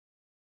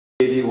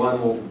PAV1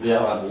 will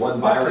have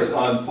one virus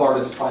on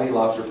Florida's spiny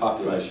lobster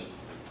population.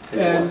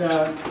 And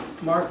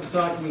Mark was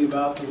talking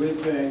about the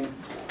whiz-bang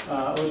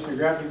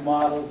oceanographic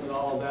models and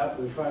all of that.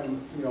 We're trying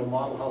to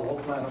model how the whole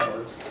planet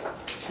works.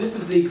 This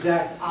is the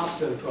exact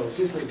opposite approach.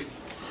 This is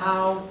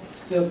how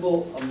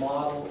simple a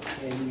model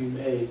can you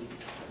make,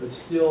 but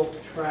still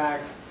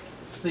track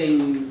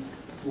things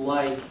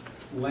like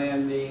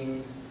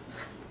landings,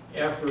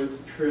 effort,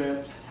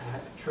 trips,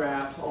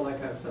 traps, all that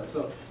kind of stuff.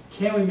 So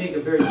can we make a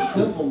very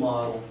simple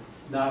model,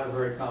 not a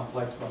very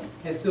complex one,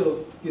 and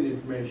still get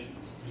information?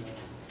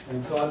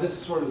 And so this is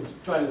sort of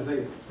trying to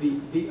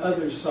think the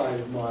other side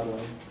of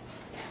modeling.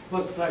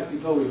 Plus the fact we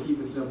told we keep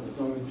it simple,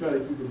 so I'm going to try to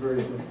keep it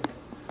very simple.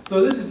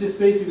 So this is just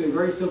basically a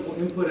very simple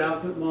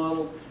input-output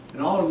model,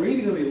 and all I'm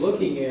really going to be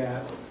looking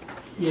at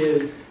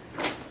is,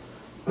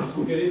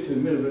 we'll get into it in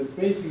a minute, but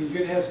basically you're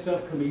going to have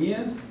stuff coming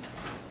in,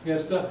 you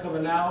have stuff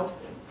coming out,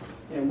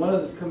 and one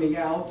of the coming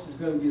outs is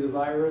going to be the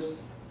virus,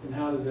 and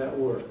how does that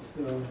work?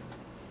 So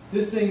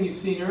this thing you've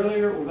seen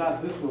earlier, well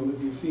not this one, but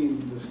you've seen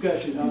the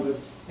discussion of it,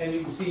 and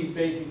you can see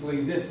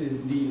basically this is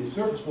indeed the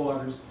surface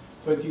waters,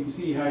 but you can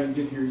see how you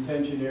get your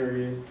retention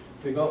areas,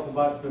 the Gulf of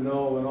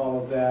Botticello and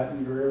all of that,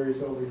 and your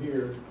areas over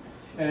here.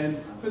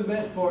 And for the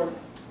most part,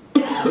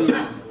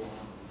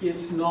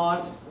 it's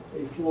not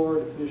a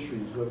Florida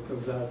fisheries, what it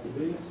comes out to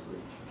be.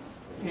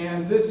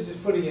 And this is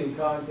just putting it in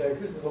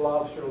context. This is the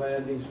lobster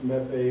landings from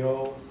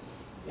FAO,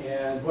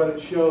 and what it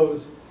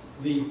shows,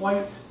 the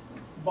white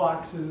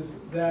boxes,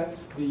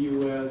 that's the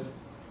U.S.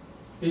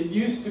 It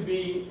used to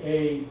be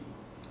a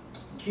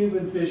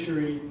Cuban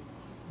fishery,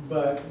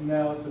 but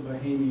now it's a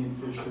Bahamian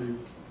fishery.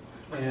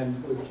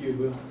 And with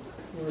Cuba,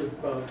 we're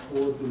about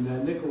fourth in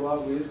that.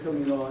 Nicaragua is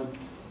coming on,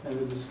 and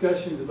the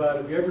discussions about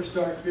if you ever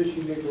start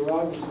fishing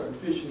Nicaragua, start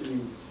fishing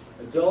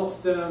the adults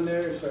down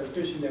there, start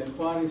fishing that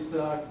spawning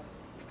stock,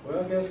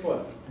 well, guess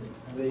what?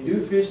 They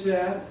do fish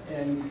that,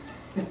 and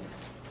it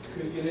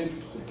could get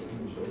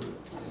interesting.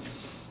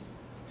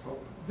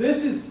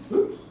 This is,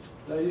 oops,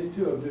 I did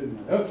two of them,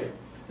 didn't I? Okay.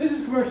 This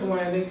is commercial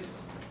landings.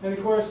 And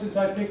of course, since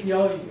I picked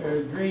yellow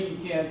or green,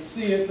 you can't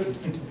see it,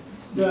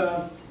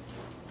 but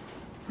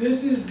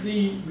this is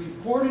the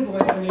reported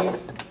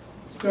landings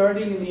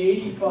starting in the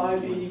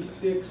 85,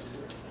 86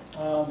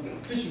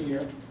 fishing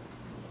year.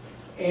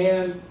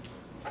 And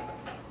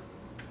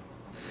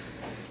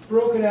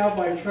broken out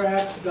by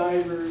traps,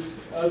 divers,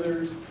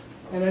 others.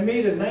 And I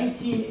made a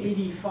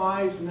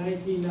 1985 to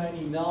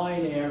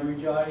 1999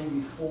 average, i.e.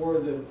 before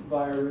the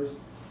virus,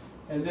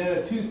 and then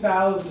a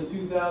 2000 to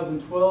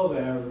 2012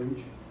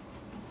 average.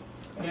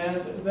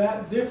 And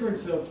that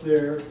difference up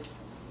there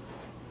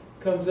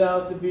comes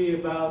out to be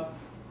about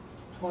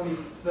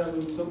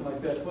 27, something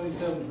like that,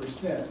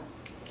 27%.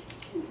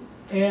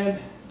 And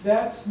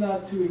that's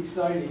not too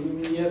exciting.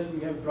 I mean, yes, we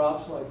have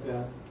drops like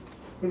that.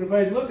 But if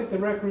I look at the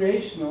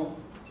recreational,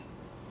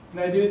 and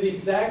I do the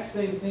exact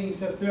same thing,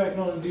 except there I can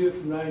only do it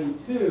from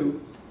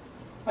 92,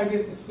 I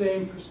get the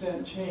same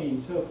percent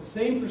change. So if the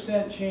same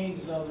percent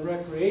change is on the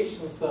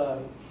recreational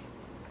side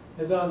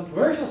as on the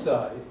commercial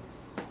side,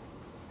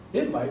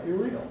 it might be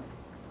real,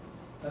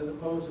 as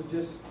opposed to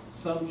just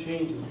some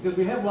changes. Because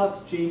we have lots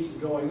of changes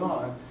going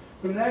on,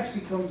 but it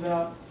actually comes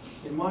out,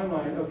 in my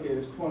mind, okay,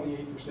 there's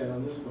 28%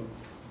 on this one.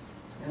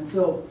 And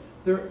so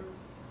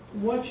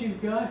what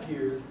you've got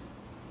here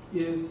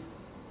is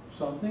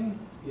something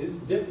is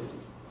different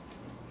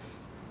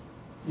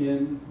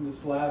in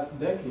this last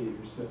decade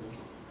or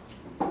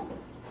so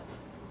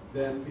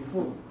than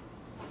before.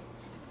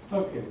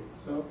 Okay,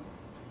 so,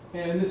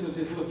 and this was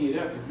just looking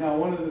at effort. Now,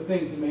 one of the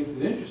things that makes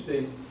it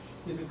interesting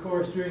is, of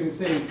course, during the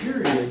same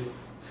period,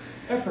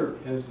 effort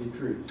has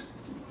decreased.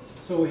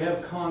 So we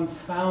have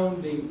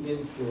confounding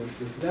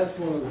influences. That's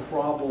one of the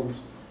problems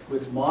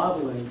with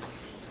modeling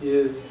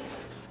is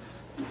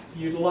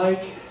you'd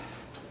like,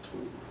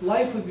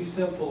 life would be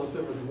simple if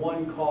there was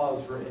one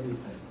cause for anything.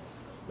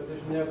 But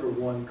there's never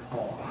one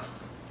cause.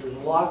 There's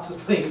lots of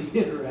things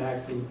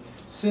interacting.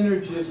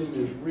 Synergism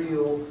is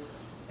real,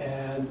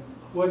 and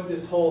what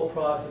this whole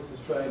process is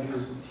trying to do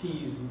is to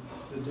tease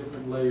the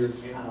different layers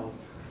out.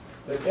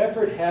 But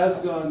effort has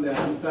gone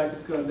down. In fact,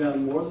 it's gone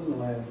down more than the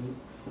landings.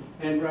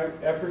 And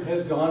effort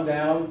has gone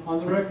down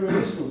on the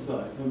recreational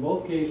side. So in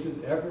both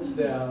cases, effort's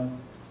down,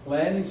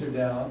 landings are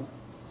down.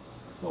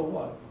 So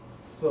what?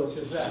 So it's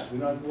just that. We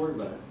don't have to worry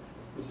about it.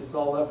 It's just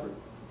all effort.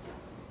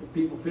 If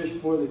people fish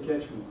more, they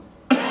catch more.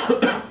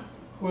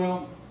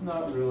 Well,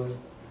 not really.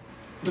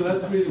 So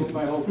that's really what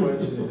my whole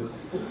question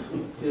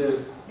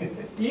is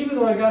even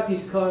though I got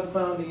these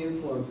confounding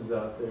influences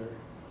out there,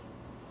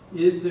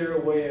 is there a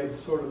way of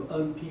sort of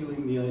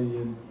unpeeling the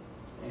onion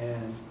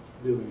and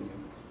doing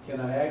it?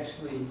 Can I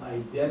actually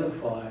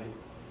identify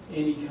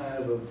any kind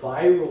of a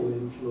viral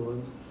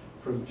influence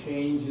from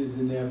changes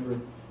in effort,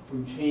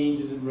 from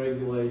changes in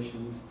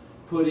regulations,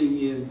 putting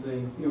in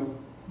things,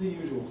 the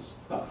usual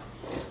stuff.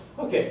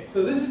 Okay,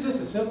 so this is just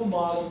a simple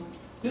model.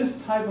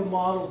 This type of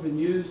model has been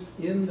used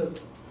in the,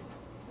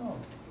 oh,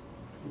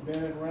 you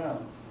bent it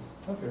around.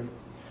 Okay.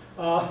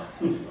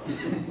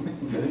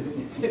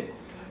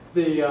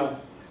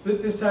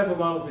 This type of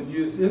model has been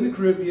used in the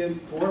Caribbean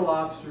for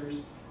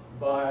lobsters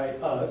by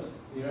us,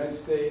 the United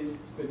States.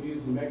 It's been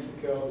used in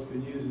Mexico. It's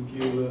been used in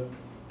Cuba.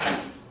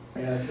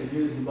 And it's been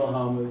used in the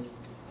Bahamas.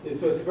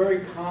 So it's a very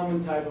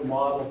common type of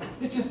model.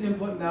 It's just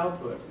input and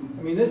output.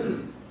 I mean, this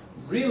is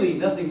really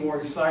nothing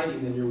more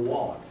exciting than your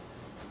wallet.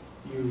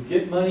 You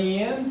get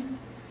money in,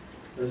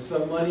 there's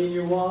some money in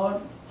your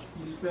wallet,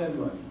 you spend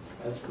money.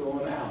 That's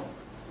going out.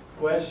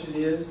 Question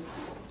is,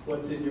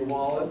 what's in your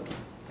wallet?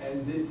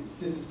 And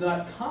since it's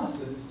not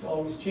constant, it's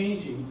always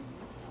changing,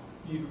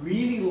 you'd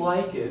really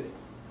like it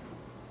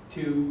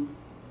to,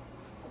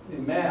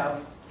 in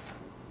math,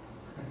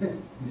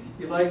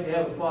 you'd like to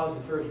have a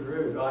positive first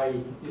derivative,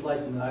 i.e., you'd like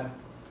to not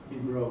be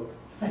broke.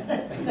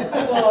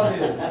 That's all it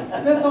is.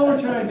 That's all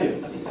we're trying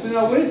to do. So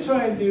now what it's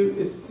trying to do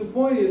is, the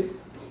point is,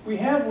 we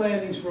have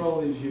landings for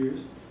all these years.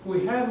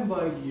 We have them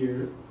by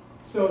year.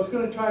 So it's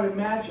going to try to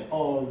match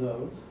all of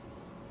those.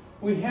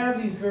 We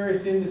have these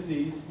various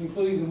indices,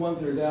 including the ones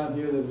that are down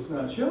here that it's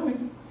not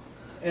showing.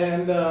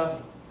 And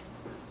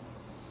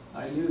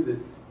I knew that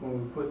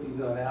when we put these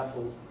on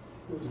apples,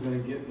 it was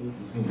going to get me.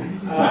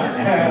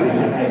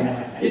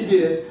 It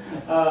did.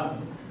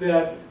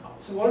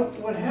 So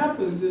what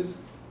happens is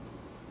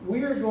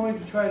we are going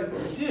to try to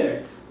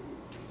predict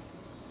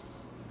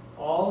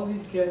all of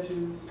these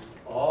catches,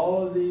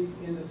 all of these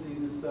indices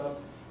and stuff.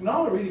 And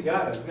all we really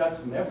got is we got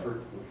some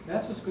effort.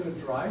 That's what's going to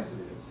drive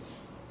this.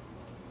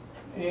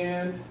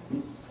 And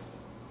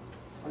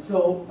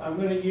so I'm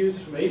going to use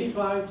from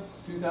 85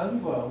 to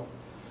 2012.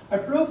 I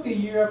broke the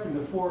year up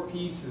into 4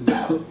 pieces.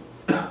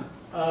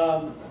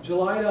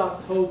 July to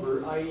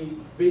October, i.e.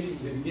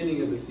 basically the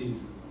beginning of the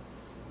season,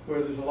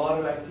 where there's a lot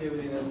of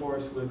activity, and of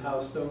course with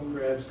how stone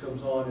crabs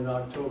comes on in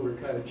October,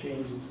 it kind of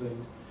changes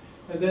things.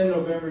 And then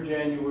November,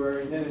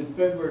 January, and then in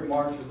February,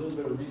 March, a little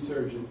bit of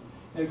resurgence.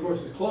 And of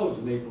course it's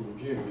closed in April or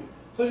June.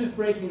 So just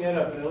breaking that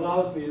up, and it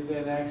allows me to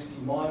then actually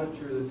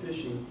monitor the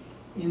fishing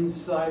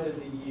inside of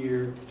the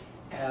year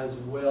as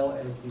well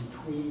as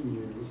between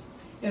years.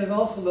 And it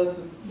also lets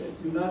them,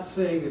 you're not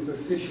saying that they're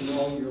fishing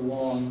all year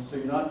long, so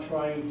you're not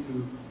trying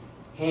to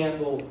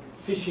handle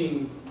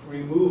fishing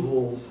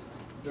removals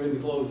during the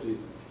close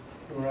season.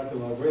 We're not going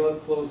to let the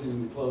close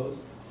season be closed.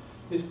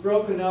 It's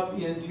broken up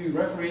into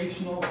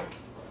recreational,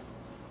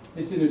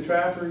 it's into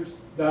trappers,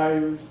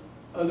 divers,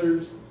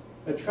 others,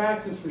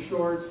 attractants for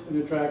shorts,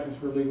 and attractants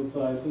for legal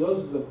size. So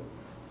those are the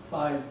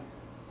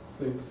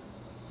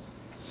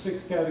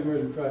 6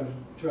 categories we're trying to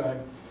track.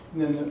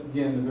 And then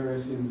again, the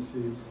various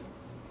indices.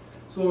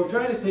 So we're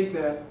trying to take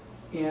that,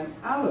 and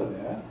out of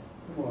that,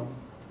 come on.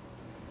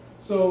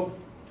 So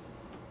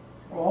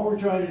all we're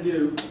trying to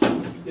do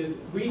is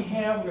we're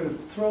going to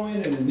throw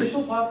in an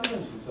initial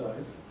population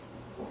size.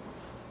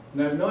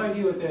 And I have no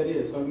idea what that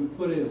is. So I'm going to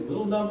put in a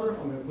little number,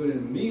 I'm going to put in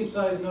a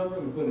medium-sized number,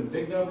 I'm going to put in a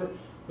big number,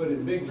 put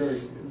in a big,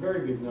 very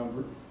big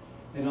number,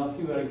 and I'll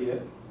see what I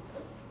get.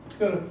 It's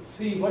going to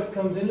see what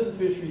comes into the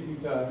fishery through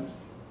times.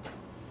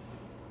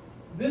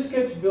 This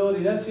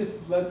catchability, that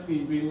just lets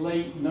me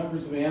relate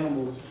numbers of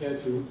animals to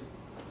catches.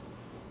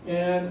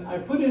 And I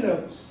put in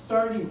a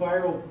starting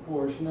viral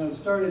proportion, and I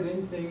started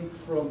anything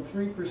from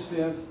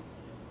 3%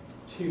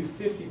 to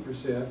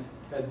 50%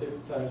 at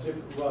different times,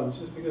 different runs,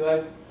 just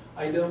because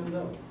I don't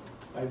know.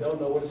 I don't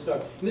know what to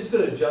start. And it's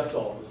going to adjust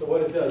all of this. So what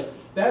it does,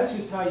 that's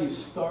just how you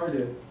start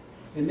it.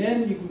 And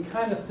then you can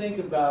kind of think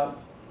about,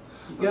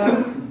 you've got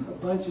a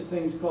bunch of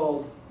things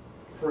called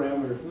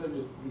parameters. They're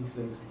just these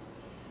things.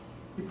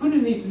 You put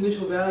in these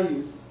initial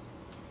values,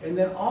 and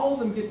then all of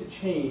them get to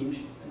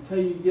change until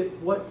you get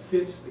what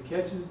fits the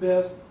catches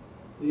best,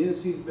 the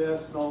indices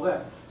best, and all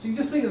that. So you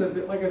just think of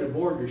it like on a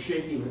board, you're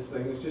shaking this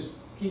thing. It just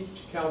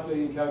keeps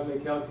calculating,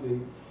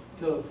 calculating,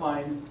 until it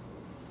finds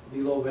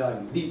the low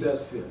value, the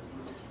best fit.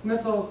 And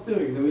that's all it's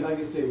doing. And then like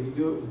I say, we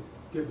do it with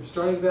different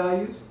starting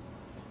values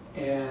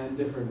and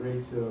different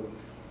rates of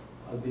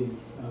the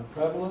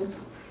prevalence.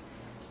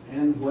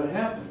 And what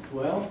happens?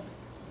 Well,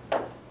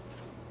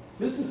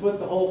 this is what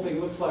the whole thing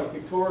looks like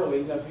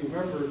pictorially. Now, if you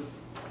remember,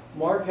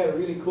 Mark had a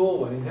really cool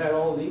one. He had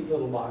all neat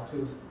little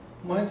boxes.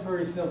 Mine's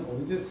very simple.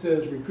 It just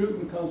says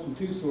recruitment comes from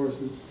 2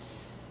 sources.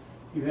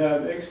 You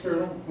have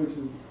external, which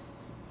is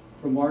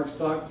from Mark's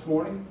talk this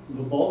morning,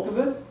 the bulk of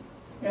it,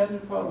 and there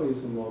probably is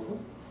some local.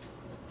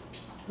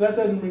 That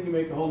doesn't really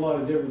make a whole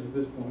lot of difference at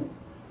this point.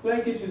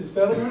 That gets you to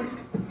settlement.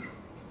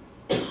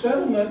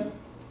 Settlement,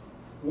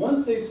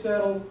 once they've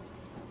settled,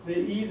 they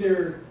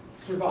either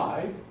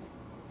survive,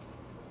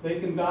 they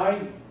can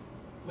die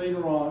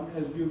later on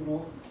as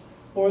juveniles,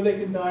 or they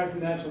can die from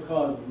natural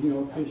causes. You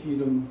know, fish eat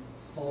them,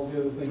 all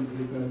the other things that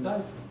they're going to die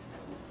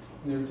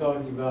from. And they're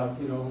talking about,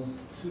 you know,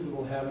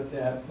 suitable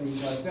habitat,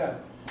 things like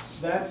that.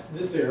 That's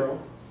this arrow.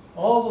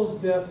 All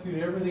those deaths due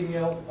to everything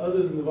else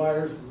other than the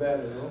virus is that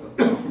arrow.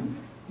 And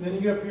then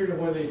you get up here to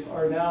where they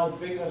are now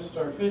big enough to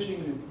start fishing.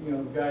 And, you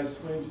know, the guy's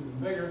range is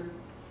bigger.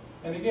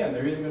 And again,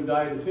 they're either going to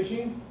die of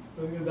fishing,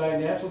 or they're going to die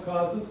of natural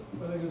causes,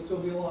 or they're going to still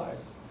be alive.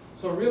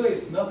 So really,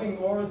 it's nothing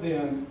more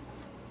than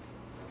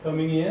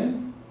coming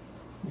in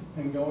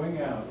and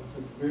going out. It's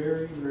a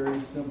very, very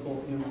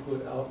simple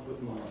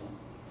input-output model.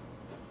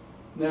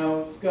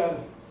 Now, it's got a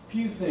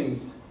few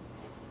things.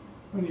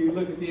 When you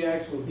look at the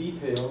actual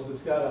details,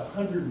 it's got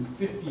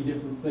 150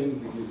 different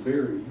things that get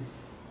buried.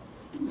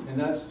 And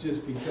that's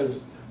just because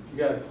you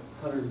got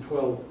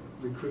 112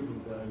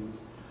 recruitment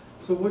values.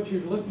 So what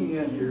you're looking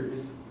at here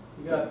is,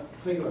 you got,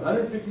 think of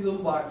 150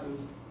 little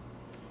boxes,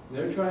 and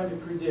they're trying to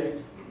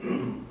predict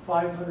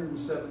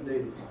 507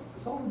 data points.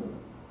 That's all they're doing,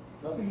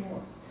 nothing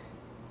more.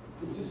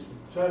 Just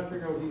try to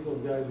figure out what these little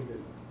guys are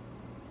doing.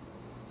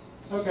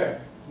 Okay,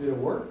 did it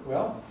work?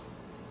 Well,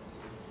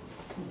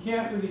 you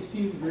can't really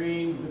see the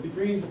green, but the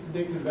green are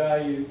predicted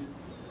values.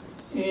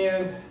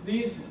 And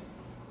these,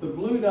 the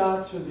blue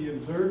dots are the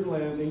observed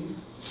landings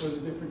for the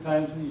different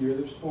times of the year.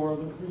 There's 4 of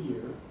them per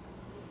year.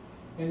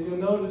 And you'll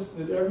notice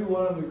that every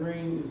one of the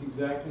green is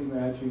exactly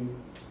matching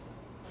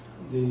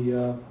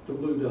the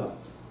blue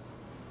dots.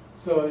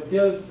 So it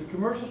does the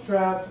commercial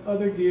traps,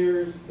 other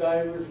gears,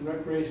 divers, and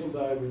recreational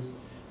divers.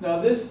 Now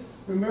this,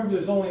 remember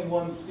there's only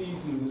one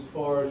season as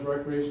far as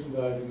recreational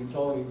diving. It's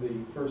only the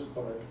first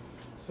part.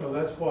 So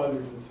that's why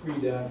there's a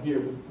 3 down here.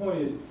 But the point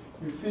is,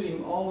 you're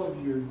fitting all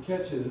of your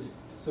catches.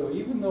 So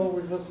even though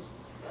we're just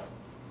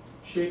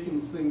shaking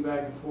this thing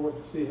back and forth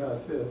to see how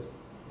it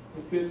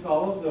fits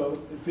all of those.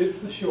 It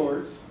fits the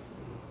shorts.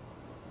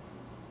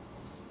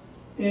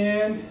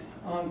 And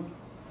on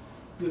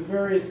the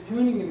various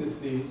tuning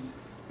indices,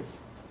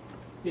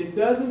 it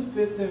doesn't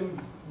fit them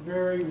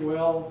very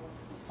well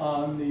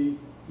on the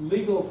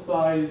legal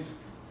size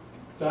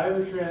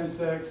diver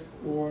transects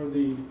or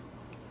the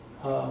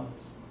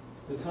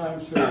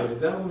time survey.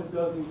 That one it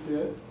doesn't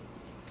fit.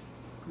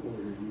 Come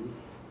over here,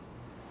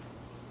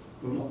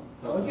 you.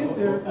 I'll get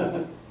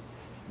there.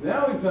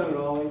 Now we've done it,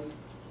 Ollie.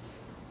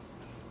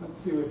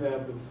 Let's see what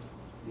happens.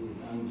 The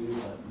undo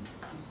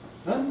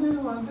button.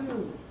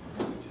 Undo.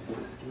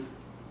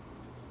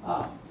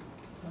 Ah.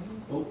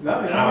 Oh,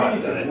 Now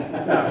I've done it.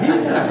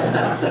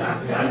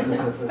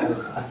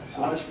 So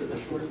much for the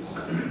short.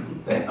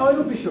 Oh,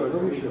 it'll be short.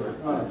 It'll be short.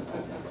 Honest.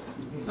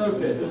 Okay.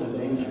 This is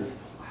danger.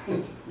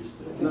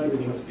 Nice.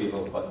 It must be a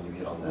little button you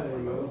hit on that There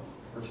you go.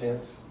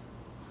 perchance. Is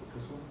it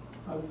this one?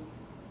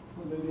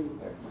 What did they do?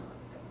 There.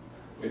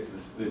 Wait, so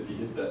this, if you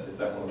hit that, is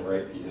that one on the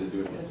right? If you hit it,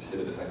 do it again. Just hit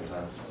it a second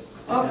time.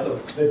 Awesome.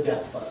 The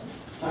death button.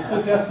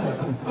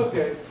 Definitely.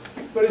 Okay.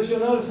 But as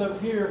you'll notice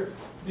up here,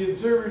 the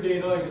observer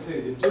data, like I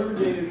say, the observer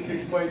data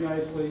fits quite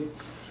nicely.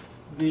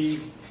 The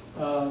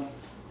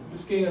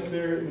skin up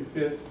there, it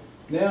fit.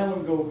 Now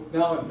we'll go.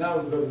 Now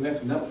we'll go to the next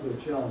one. That was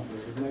really challenging.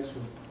 The next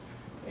one.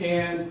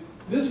 And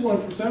this one,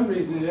 for some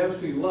reason, they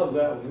absolutely love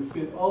that one. It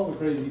fit all the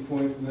crazy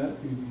points in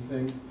that PV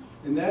thing.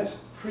 And that's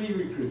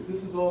pre-recruits.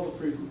 This is all the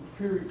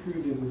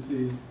pre-recruit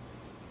indices.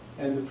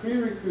 And the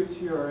pre-recruits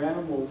here are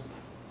animals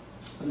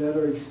that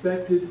are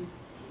expected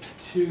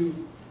to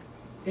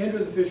enter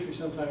the fishery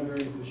sometime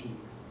during the fishing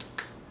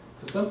year.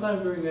 So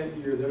sometime during that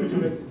year, they're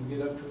expected to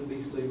get up to at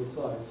least legal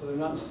size. So they're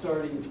not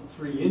starting at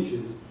 3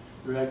 inches,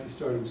 they're actually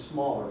starting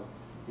smaller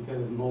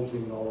because of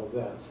molting and all of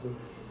that. So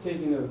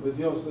taking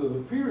so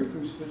the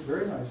pre-recruits fit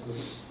very nicely.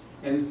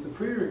 And it's the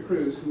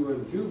pre-recruits who are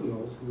the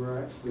juveniles who are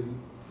actually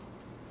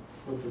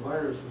what the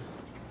virus is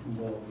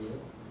involved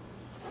with.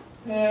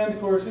 And of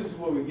course, this is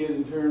what we get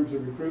in terms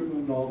of recruitment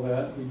and all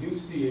that. We do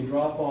see a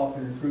drop-off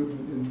in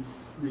recruitment in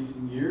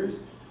recent years,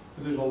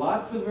 because there's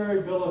lots of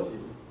variability,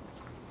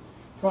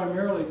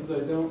 primarily because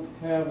I don't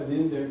have an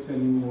index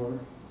anymore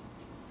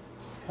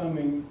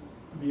coming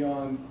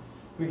beyond.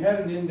 We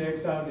had an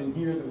index out in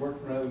here that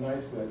worked rather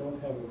nicely. I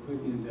don't have a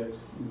good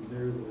index in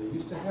there that I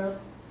used to have,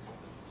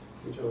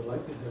 which I would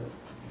like to have.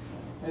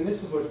 And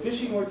this is what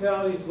fishing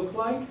mortalities look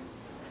like.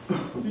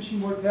 Fishing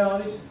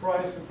mortality,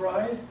 surprise,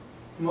 surprise.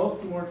 Most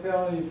of the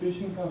mortality of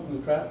fishing comes from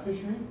the trap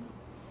fishery.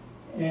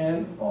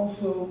 And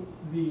also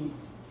the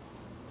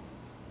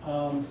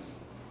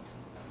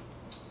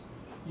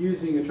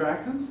using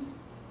attractants,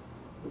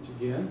 which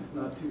again,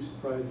 not too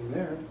surprising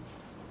there.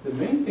 The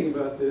main thing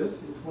about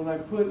this is when I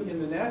put in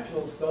the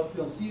natural stuff,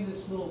 you'll see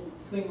this little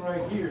thing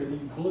right here, these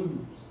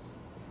blues.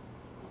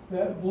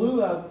 That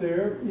blue out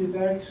there is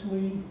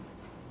actually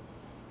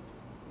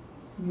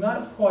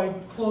not quite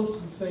close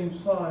to the same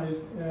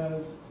size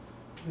as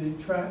the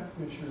trap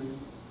fishery.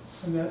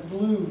 And that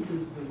blue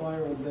is the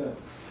viral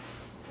deaths.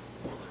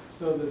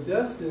 So the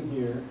deaths in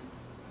here,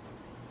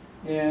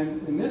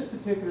 and in this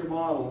particular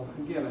model,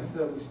 again, I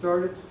said we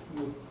started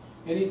with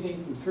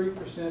anything from 3%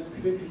 to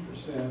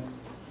 50%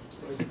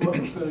 was what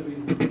was going to be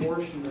the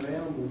proportion of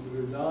animals that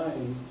are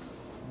dying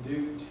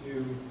due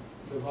to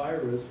the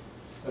virus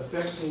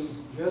affecting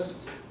just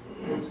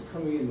what's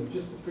coming in,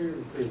 just the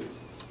pre-recruits.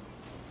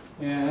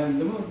 And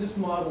this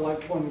model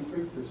like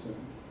 23%.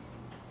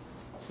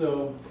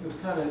 So it was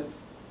kind of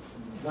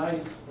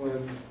nice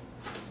when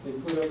they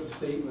put up a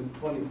statement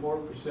 24%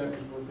 was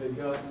what they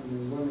got when they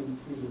were running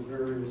through the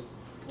various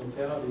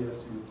mortality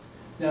estimates.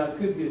 Now it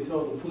could be a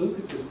total fluke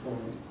at this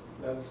point.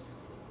 That's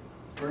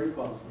very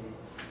possible.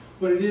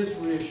 But it is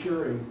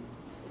reassuring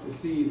to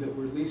see that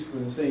we're at least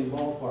in the same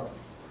ballpark.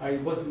 I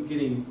wasn't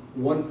getting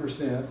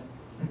 1%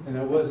 and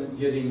I wasn't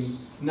getting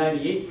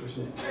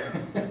 98%.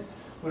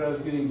 But I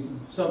was getting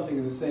something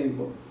in the same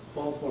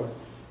ballpark.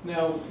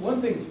 Now,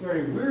 one thing that's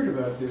very weird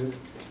about this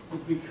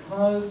is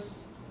because,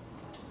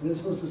 and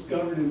this was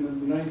discovered in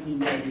the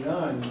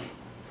 1999,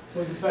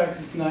 was the fact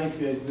it's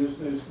knife edge.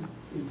 There's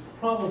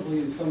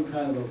probably some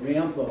kind of a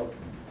ramp up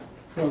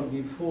from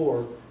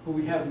before, but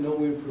we have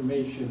no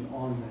information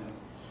on that.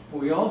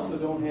 But we also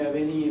don't have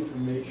any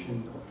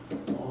information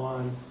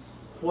on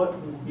what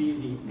would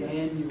be the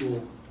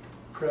annual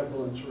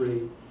prevalence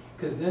rate,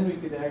 because then we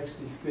could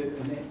actually fit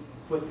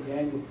what the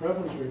annual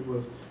prevalence rate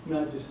was,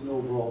 not just an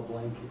overall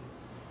blanket.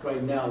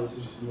 Right now, this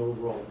is just an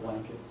overall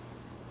blanket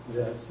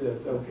that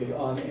says, okay,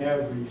 on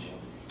average,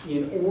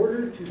 in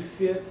order to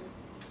fit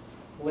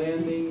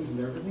landings and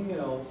everything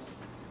else,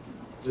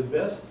 the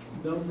best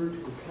number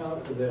to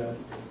account for that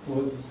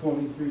was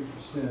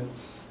 23%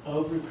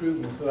 of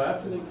recruitment. So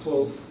after they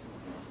quote,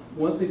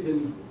 once they've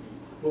been,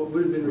 what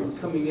would have been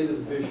coming into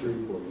the fishery,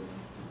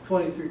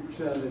 23%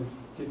 of them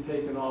get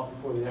taken off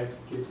before they actually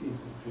get into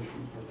the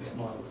fisheries, what this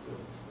model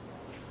says.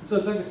 So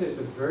it's like I said, it's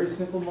a very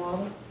simple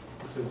model.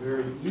 It's a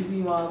very easy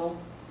model,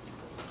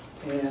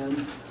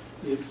 and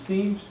it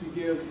seems to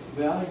give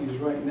values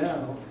right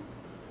now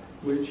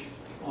which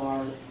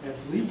are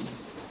at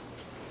least,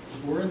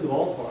 we're in the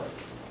ballpark.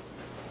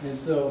 And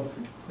so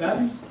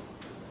that's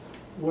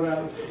what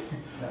I'm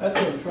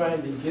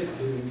trying to get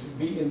to, is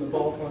be in the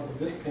ballpark at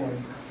this point,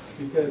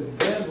 because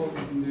then what we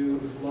can do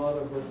is a lot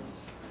of what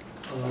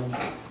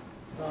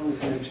Tom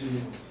was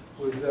mentioning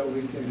was that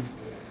we can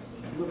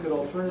look at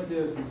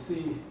alternatives and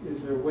see,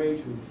 is there a way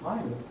to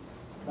refine it?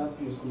 Not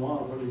just the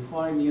model, but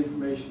refine the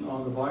information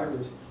on the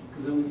virus,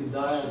 because then we can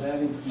dial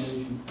that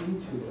information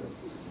into it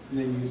and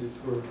then use it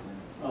for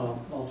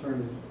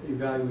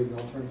evaluating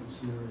alternative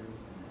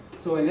scenarios.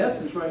 So in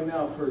essence, right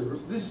now,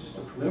 this is just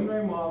a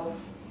preliminary model.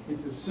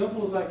 It's as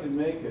simple as I can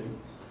make it,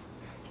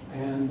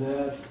 and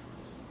that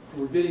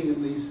we're getting at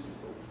least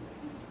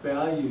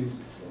values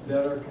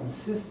that are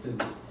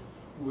consistent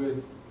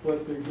with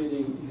what they're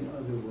getting in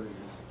other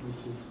ways,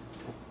 which is,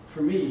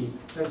 for me,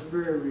 that's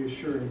very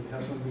reassuring to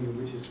have something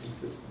which is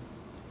consistent.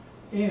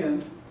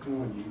 And,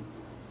 come on, you.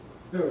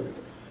 There we go.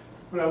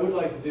 What I would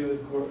like to do is,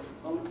 of course,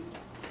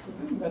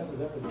 it messes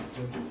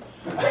everything.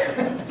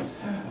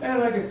 And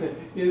like I said,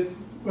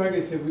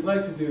 we'd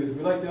like to do is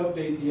we'd like to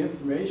update the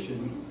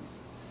information,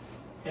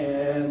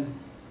 and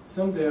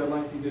someday I'd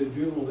like to get a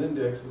juvenile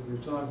index, as we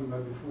were talking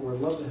about before. I'd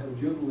love to have a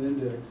juvenile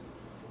index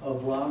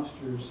of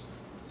lobsters,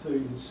 so you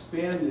can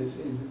span this.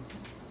 And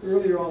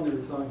earlier on, they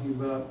were talking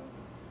about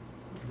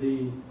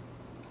the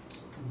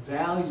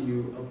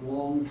value of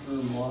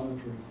long-term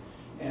monitoring,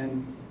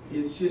 and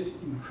it's just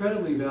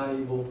incredibly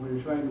valuable when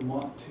you're trying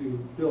to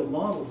build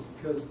models,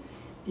 because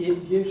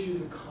it gives you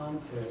the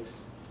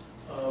context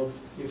of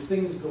if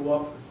things go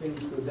up or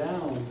things go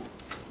down.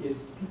 It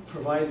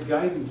provides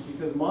guidance,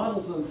 because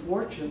models,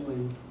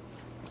 unfortunately,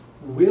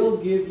 will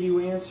give you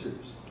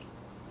answers,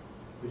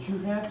 but you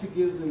have to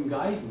give them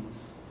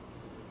guidance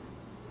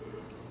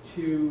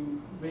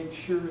to make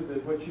sure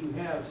that what you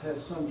have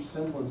has some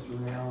semblance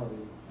of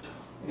reality.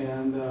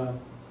 And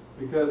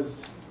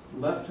because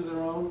left to their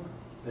own,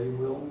 they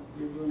will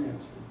give you an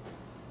answer.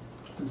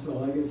 And so,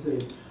 like I say,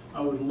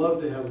 I would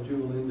love to have a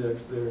juvenile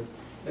index there.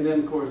 And then,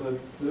 of course,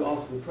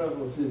 also the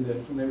prevalence index.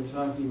 When they were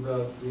talking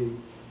about the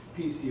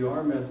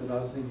PCR method, I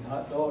was thinking,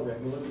 hot dog, I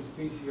can look at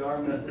the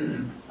PCR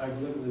method, I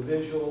can look at the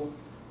visual,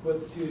 put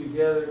the two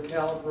together,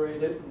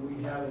 calibrate it, and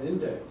we have an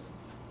index.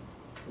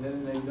 And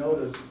then they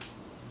noticed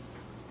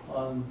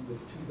on the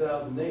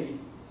 2008,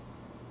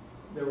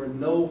 there were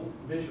no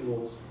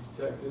visuals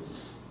detected.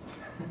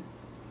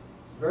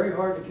 It's very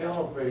hard to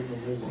calibrate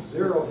when there's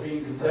 0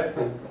 being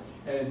detected.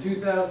 And in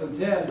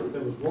 2010,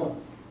 there was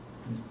 1.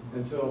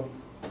 And so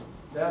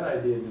that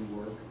idea didn't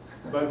work.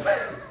 But,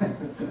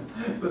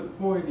 but the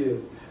point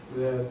is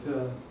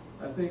that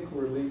I think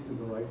we're at least in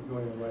going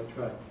on the right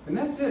track. And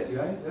that's it,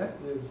 guys. That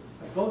is,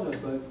 I told us,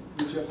 but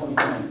reach up on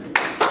time.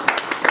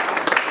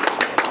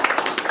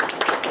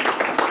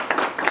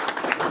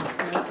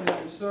 And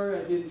I'm sorry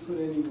I didn't put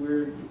any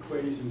weird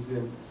equations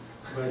in.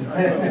 But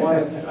I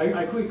wanted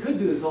to, we could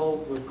do this all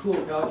with cool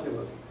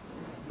calculus,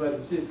 but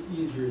it's just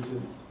easier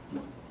to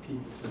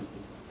keep it simple.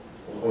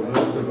 Well,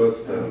 most of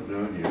us that have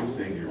known you have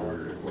seen your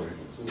word equations.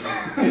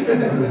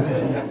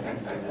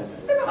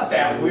 They're not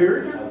that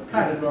weird. They're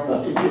kind of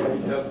normal.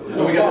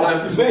 So we got time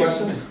for some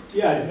questions?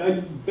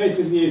 Yeah,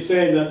 basically you're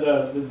saying that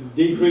the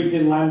decrease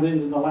in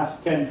landings in the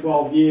last 10,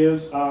 12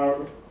 years are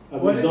a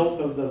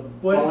result of the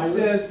virus? What it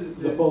says is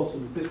that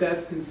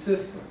that's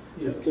consistent.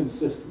 Yes. It's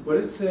consistent. What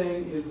it's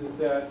saying is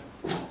that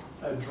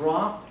a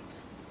drop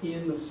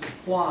in the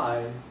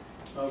supply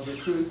of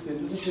recruits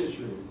into the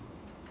fishery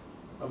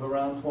of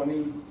around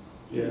 20%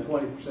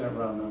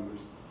 round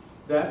numbers,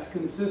 that's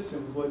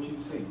consistent with what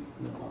you've seen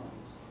in the pond.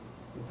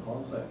 That's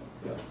all I'm saying.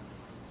 Yeah.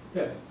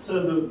 Yes.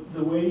 So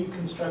the way you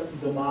constructed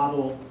the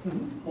model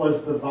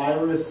was the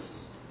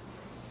virus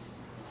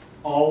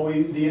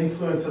always, the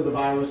influence of the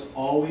virus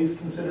always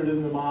considered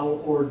in the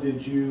model, or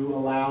did you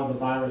allow the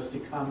virus to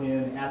come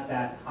in at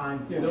that time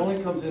point? It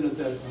only comes in at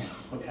that time.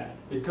 Okay.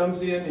 It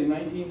comes in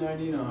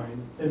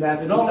 1999. And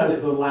that's It all- because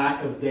of the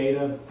lack of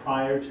data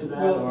prior to that?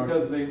 Well, or-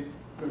 because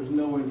there's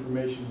no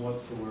information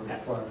whatsoever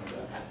prior to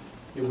that.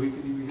 If we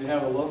could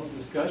have a lovely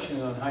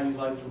discussion on how you'd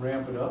like to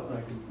ramp it up, and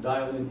I can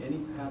dial in any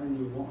pattern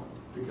you want.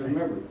 Because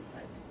remember,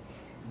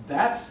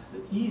 that's the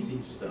easy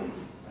stuff.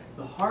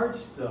 The hard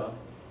stuff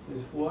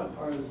is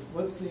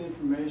what's the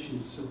information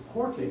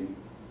supporting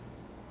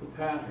the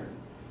pattern.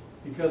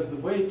 Because the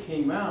way it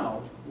came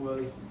out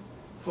was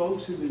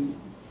folks who've been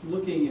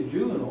looking at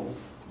juveniles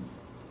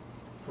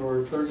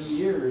for 30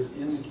 years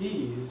in the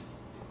Keys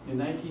in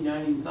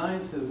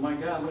 1999 says, my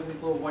God, look at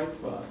the little white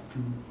spot.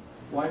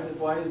 Why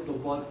is the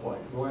blood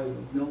white? Why is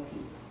it milky?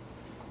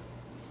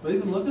 Well,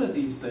 they've been looking at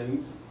these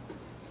things.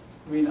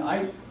 I mean,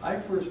 I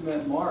first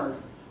met Mark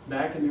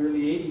back in the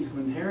early 80s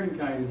when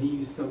Herringkind and he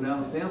used to come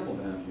down and sample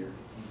down here.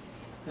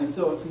 And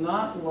so it's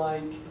not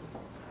like,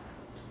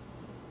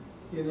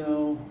 you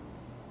know,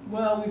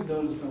 well, we've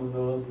noticed some of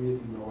those, we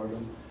just ignored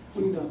them.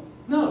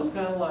 No, it's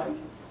kind of like,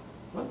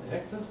 what the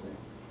heck this thing?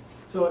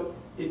 So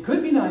it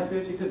could be knife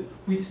edge,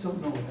 we just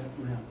don't know what that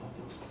ramp up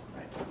is.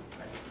 Right.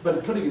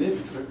 But putting it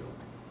into curriculum.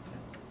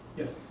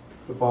 Yes.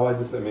 But Bob,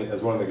 I mean,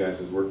 as one of the guys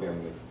who's working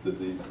on this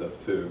disease stuff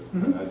too,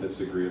 Mhm. I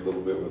disagree a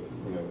little bit with,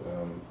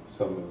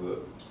 some of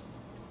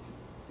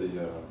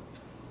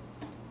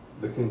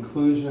the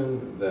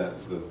conclusion that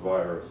the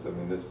virus, I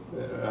mean,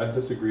 I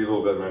disagree a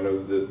little bit, and I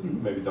know that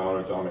Mhm. maybe Don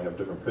or John may have a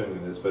different opinion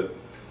on this, but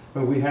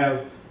we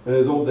have, in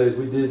those old days,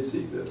 we did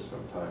see this from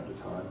time to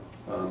time.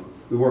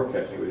 We weren't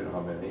catching it, we didn't know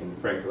how many, and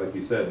frankly, like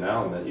you said,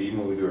 now and then, even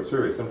when we do our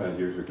surveys, sometimes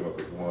years we come up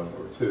with one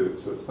or two,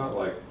 so it's not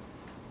like,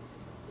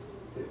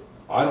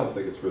 I don't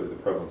think it's really the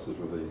prevalence has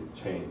really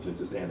changed, and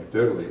just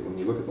anecdotally, when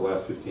you look at the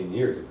last 15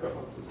 years, the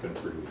prevalence has been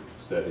pretty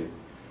steady.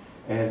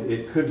 And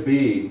it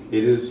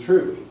is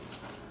true,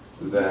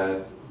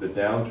 that the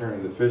downturn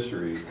in the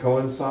fishery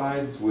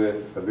coincides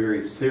with a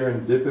very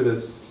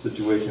serendipitous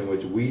situation in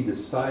which we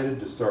decided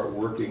to start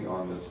working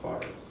on this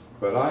virus.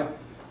 But I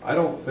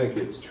don't think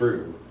it's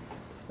true.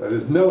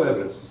 There's no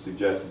evidence to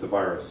suggest that the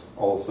virus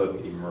all of a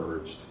sudden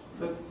emerged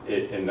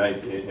in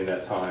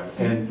that time.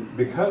 And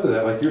because of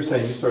that, like you're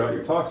saying, you start out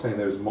your talk saying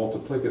there's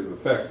multiplicative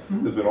effects.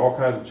 Mm-hmm. There's been all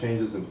kinds of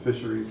changes in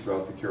fisheries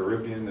throughout the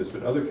Caribbean. There's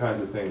been other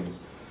kinds of things.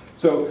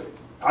 So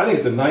I think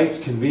it's a nice,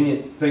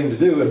 convenient thing to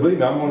do. And believe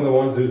me, I'm one of the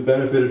ones who's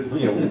benefited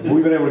from,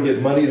 we've been able to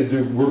get money to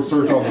do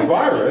research on the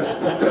virus.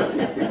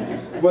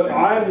 But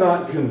I'm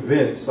not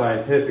convinced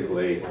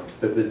scientifically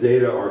that the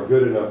data are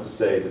good enough to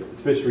say that the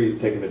fishery is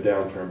taking a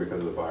downturn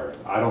because of the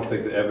virus. I don't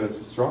think the evidence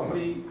is strong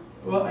enough.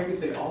 Well, I could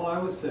say, all I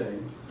was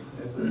saying,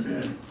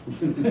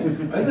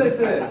 as I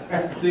said,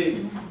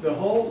 the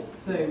whole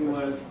thing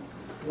was,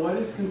 what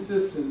is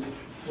consistent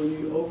when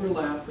you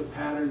overlap the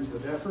patterns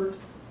of effort,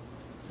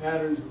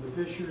 patterns of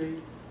the fishery,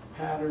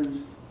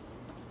 patterns,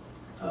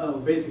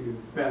 basically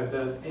PAV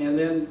does, and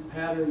then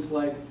patterns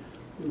like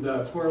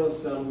the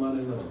querulous settlement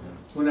and those.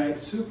 When I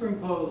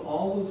superimpose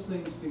all those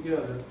things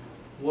together,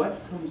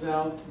 what comes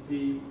out to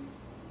be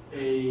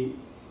a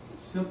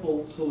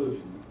simple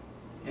solution?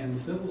 And the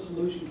simple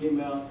solution came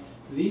out,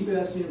 the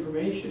best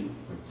information.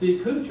 So you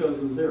could have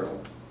chosen 0.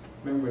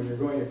 Remember when you're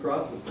going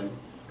across this thing.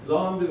 Because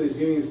all I'm doing is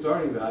giving you a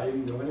starting value,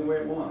 you can go any way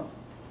it wants.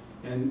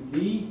 And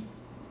the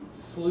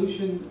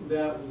solution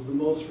that was the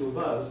most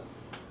robust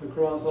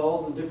across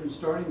all the different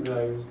starting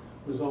values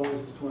was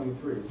always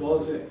 23.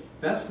 So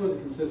that's where the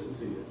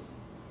consistency is.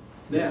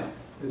 Now,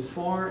 as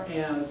far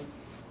as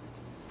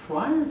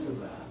prior to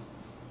that,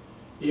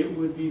 it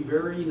would be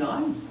very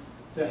nice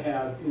to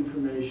have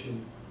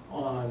information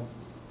on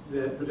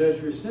that, but as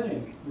you're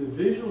saying, the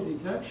visual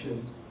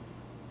detection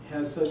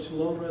has such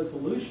low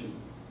resolution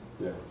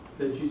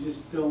that you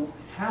just don't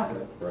have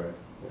it. Right.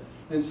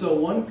 And so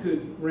one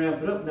could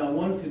ramp it up. Now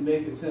one could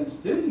make a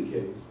sensitivity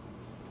case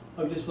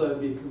of just let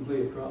it be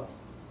complete across.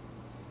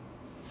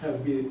 Have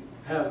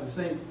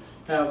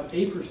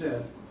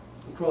 8%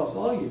 across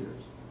all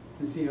years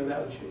and see how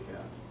that would shake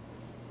out.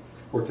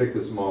 Or take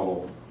this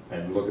model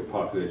and look at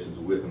populations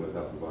with and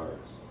without the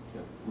virus.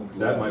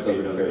 That might be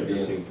another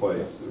interesting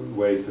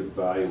way to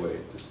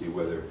evaluate to see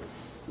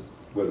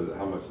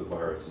how much the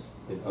virus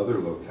in other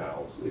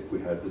locales, if we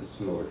had this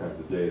similar kinds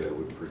of data,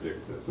 would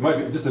predict this. It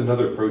might be just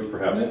another approach,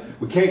 perhaps.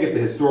 We can't get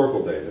the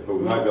historical data, but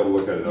we might be able to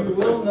look at it in other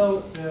places. You will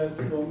note that,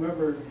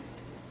 remember,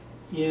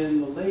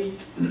 in the late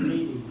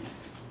 80s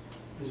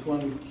is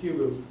when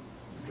Cuba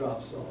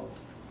drops off.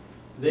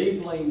 They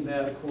blamed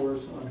that, of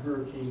course, on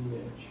Hurricane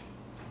Mitch.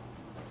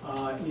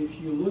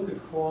 If you look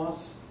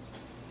across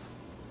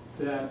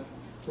that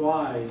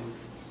rise,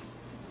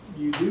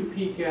 you do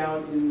peak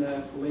out in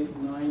that late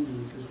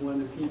 90s is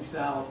when it peaks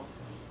out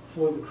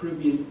for the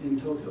Caribbean in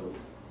toto.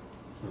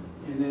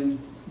 And then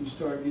you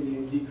start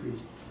getting a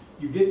decrease.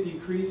 You get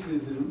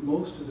decreases in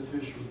most of the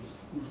fisheries,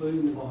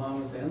 including the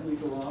Bahamas and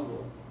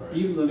Nicaragua. Right.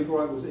 Even though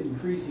Nicaragua was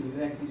increasing,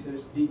 it actually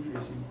says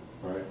decreasing.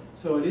 Right.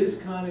 So it is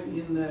kind of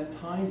in that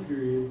time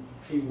period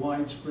a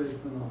widespread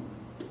phenomenon.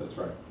 That's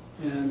right.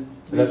 And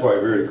that's why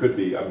it really could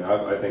be, I mean,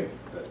 I think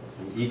that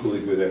an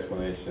equally good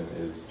explanation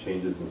is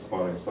changes in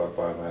spawning stock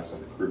biomass in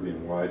the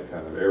Caribbean-wide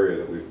kind of area,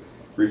 that we've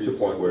reached a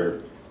point where,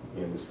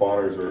 you know, the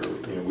spawners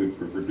are, you know,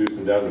 we've reduced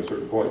them down to a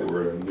certain point that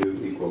we're at a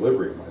new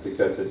equilibrium. I think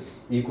that's an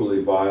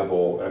equally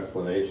viable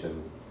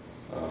explanation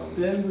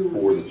then we for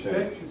would the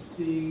expect change. to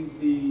see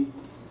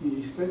you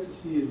expect to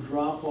see a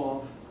drop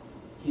off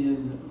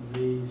in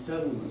the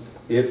settlement.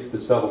 If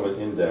the settlement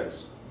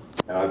index,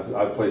 and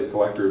I've placed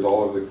collectors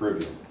all over the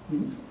Caribbean,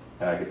 Mhm.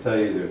 and I can tell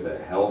you there's a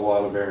hell of a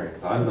lot of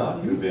variance. I'm not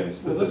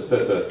convinced Well,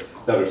 that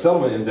our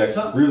settlement index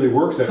Tom- really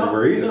works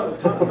everywhere either. No,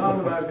 Tom and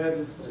I have had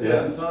this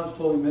discussion. Yeah. Tom's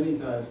told me many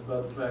times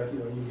about the fact, you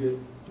know, you get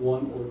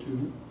one or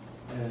two,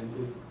 and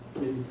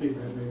it may be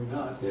bigger, maybe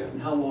not. Yeah.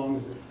 And how long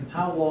is it?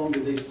 How long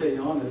do they stay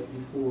on it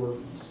before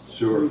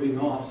Sure. moving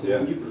off? So Yeah.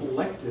 when you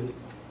collect it,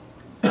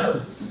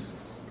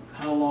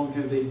 how long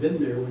have they been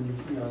there when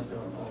you know,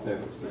 all Yeah.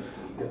 this stuff?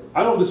 So you get-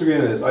 I don't disagree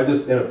on this. I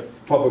just, in a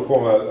public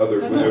forum,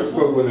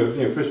 when there's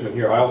you know, fishermen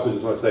here, I also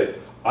just want to say,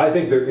 I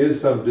think there is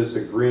some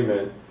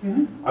disagreement.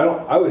 Mhm.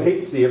 I would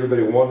hate to see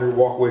everybody walk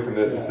away from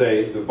this and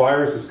say the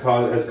virus has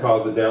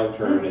caused a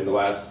downturn in the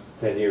last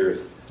 10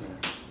 years.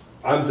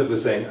 I'm simply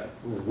saying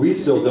we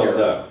still don't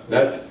know.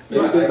 It's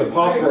a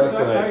possible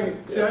explanation.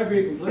 I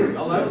agree completely.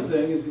 All I was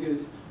saying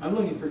is I'm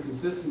looking for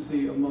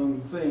consistency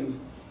among things,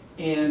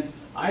 and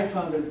I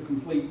found it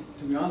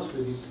to be honest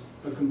with you,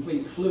 a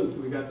complete fluke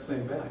that we got the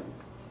same values.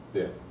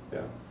 Yeah,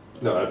 yeah.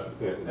 No, that's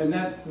And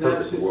that's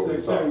perfect just for what we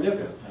that's thought.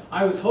 serendipitous.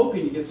 I was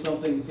hoping to get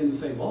something in the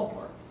same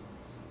ballpark.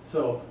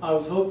 So I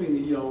was hoping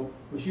that, you know,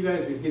 with you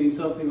guys were getting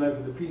something like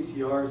with the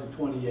PCRs of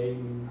 28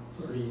 and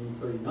 30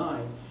 and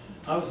 39,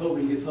 I was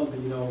hoping to get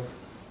something, you know,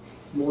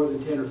 more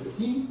than 10 or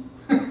 15.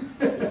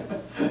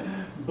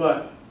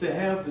 But to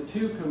have the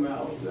two come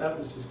out, that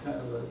was just kind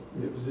of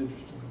it was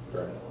interesting.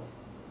 Right.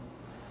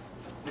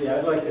 Yeah,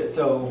 I'd like to,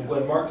 so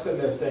when Mark's in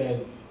there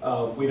saying,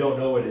 we don't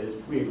know what it is,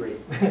 we agree.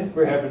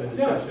 We're having a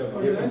discussion Yeah, over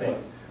okay, different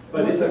that's things.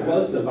 But if it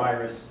was the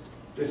virus,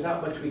 there's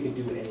not much we can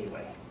do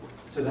anyway.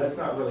 So that's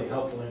not really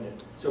helpful in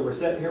it. So we're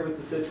sitting here with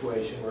the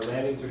situation where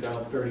landings are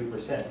down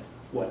 30%.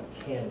 What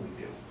can we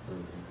do?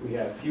 We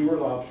have fewer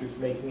lobsters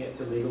making it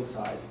to legal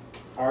size.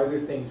 Are there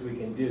things we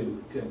can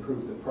do to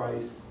improve the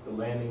price, the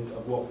landings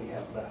of what we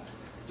have left?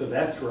 So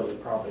that's really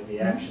probably the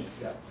action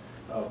step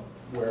of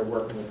where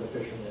working with the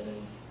fishermen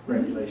and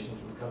regulations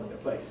would come into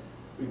place.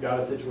 We've got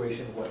a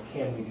situation, what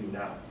can we do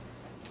now?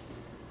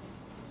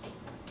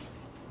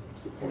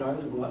 You're not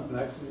going to go out and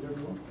vaccinate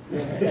everyone?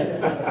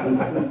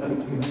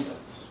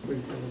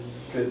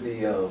 Could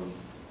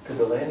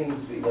the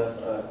landings be less?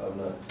 I'm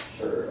not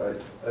sure.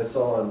 I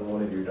saw on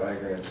one of your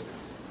diagrams,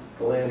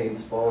 the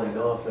landings falling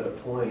off at a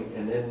point,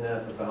 and isn't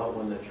that about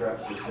when the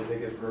trap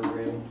certificate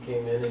program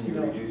came in and you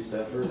No. reduced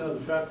effort? No,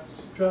 the trap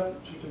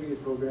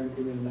certificate program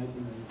came in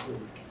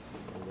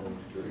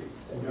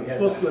 1993. I'm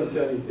supposed to go and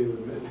tell you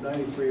too, but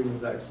 93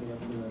 was actually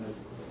implemented.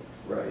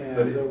 Right, And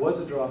but there was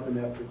a drop in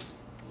effort.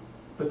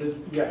 But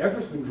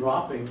effort's been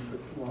dropping for,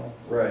 well.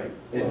 right,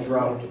 it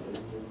dropped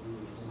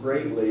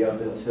greatly up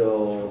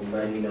until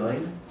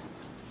 99.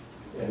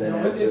 And then No,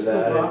 after it's still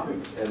that,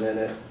 dropping. and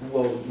then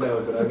well,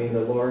 no, but I mean,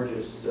 the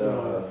largest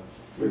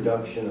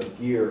reduction of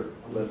gear,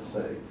 let's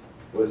say,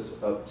 was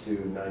up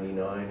to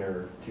 99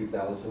 or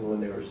 2000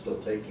 when they were still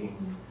taking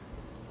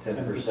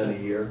 10%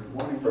 a year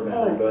from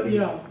everybody.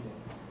 Oh, yeah.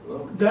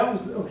 That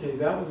was, okay,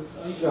 that was,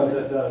 I'm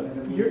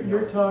sorry.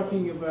 You're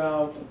talking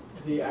about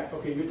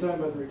okay, you're talking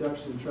about the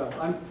reduction in trap.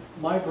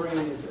 My brain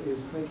is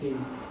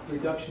thinking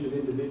reduction of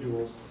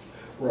individuals.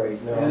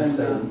 Right, no, I'm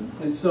saying,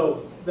 And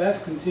so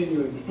that's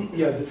continuing.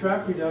 Yeah, the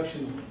trap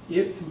reduction,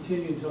 it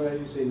continued until, as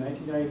you say,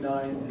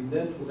 1999, and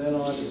then from then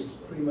on, it was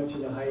pretty much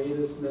in a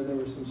hiatus, and then there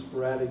were some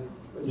sporadic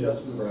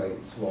adjustments right,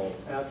 small.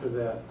 after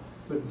that.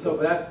 But so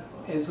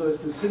it's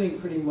been sitting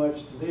pretty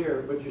much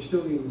there, but you're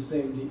still getting the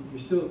same, you're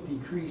still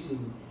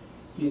decreasing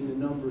in the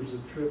numbers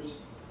of trips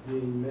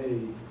being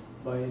made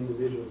by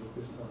individuals at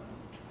this time.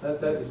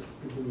 That is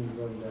continuing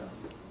going down.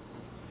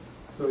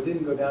 So it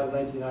didn't go down to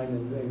 99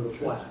 and then go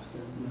flat.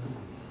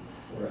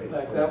 Right. In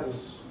fact, that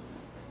was,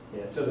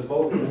 Yeah, so the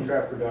bulk of the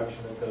trap reduction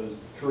of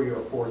those 3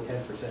 or 4,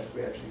 10%,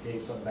 we actually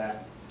gave some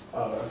back,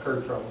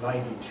 occurred from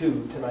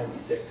 92 to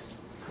 96.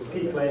 The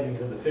peak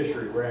landings in the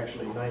fishery were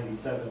actually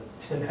 97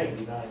 to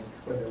 99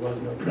 when there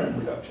was no trap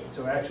reduction.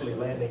 So actually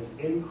landings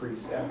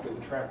increased after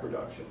the trap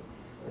reduction.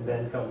 And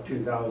then come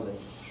 2000,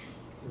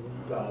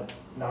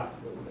 not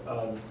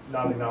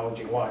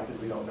acknowledging why, because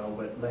we don't know,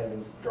 but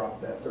landings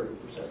dropped that 30%.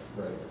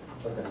 Right,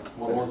 okay.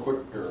 One more quick,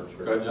 or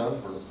go ahead, John,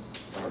 or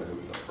I don't know who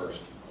was up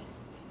first.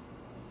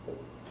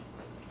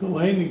 The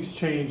landings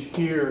change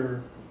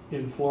here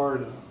in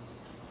Florida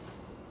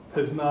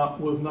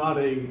was not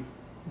a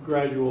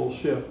gradual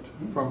shift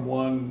from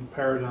one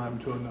paradigm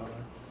to another.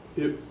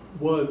 It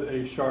was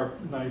a sharp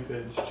knife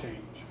edge change.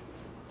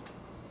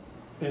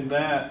 And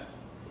that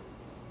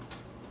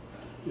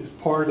is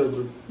part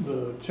of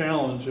the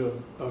challenge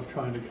of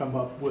trying to come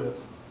up with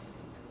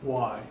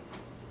why.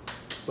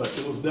 But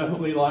it was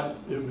definitely like,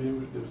 there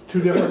was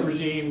two different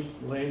regimes.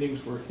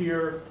 Landings were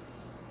here,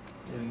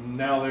 and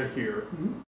now they're here.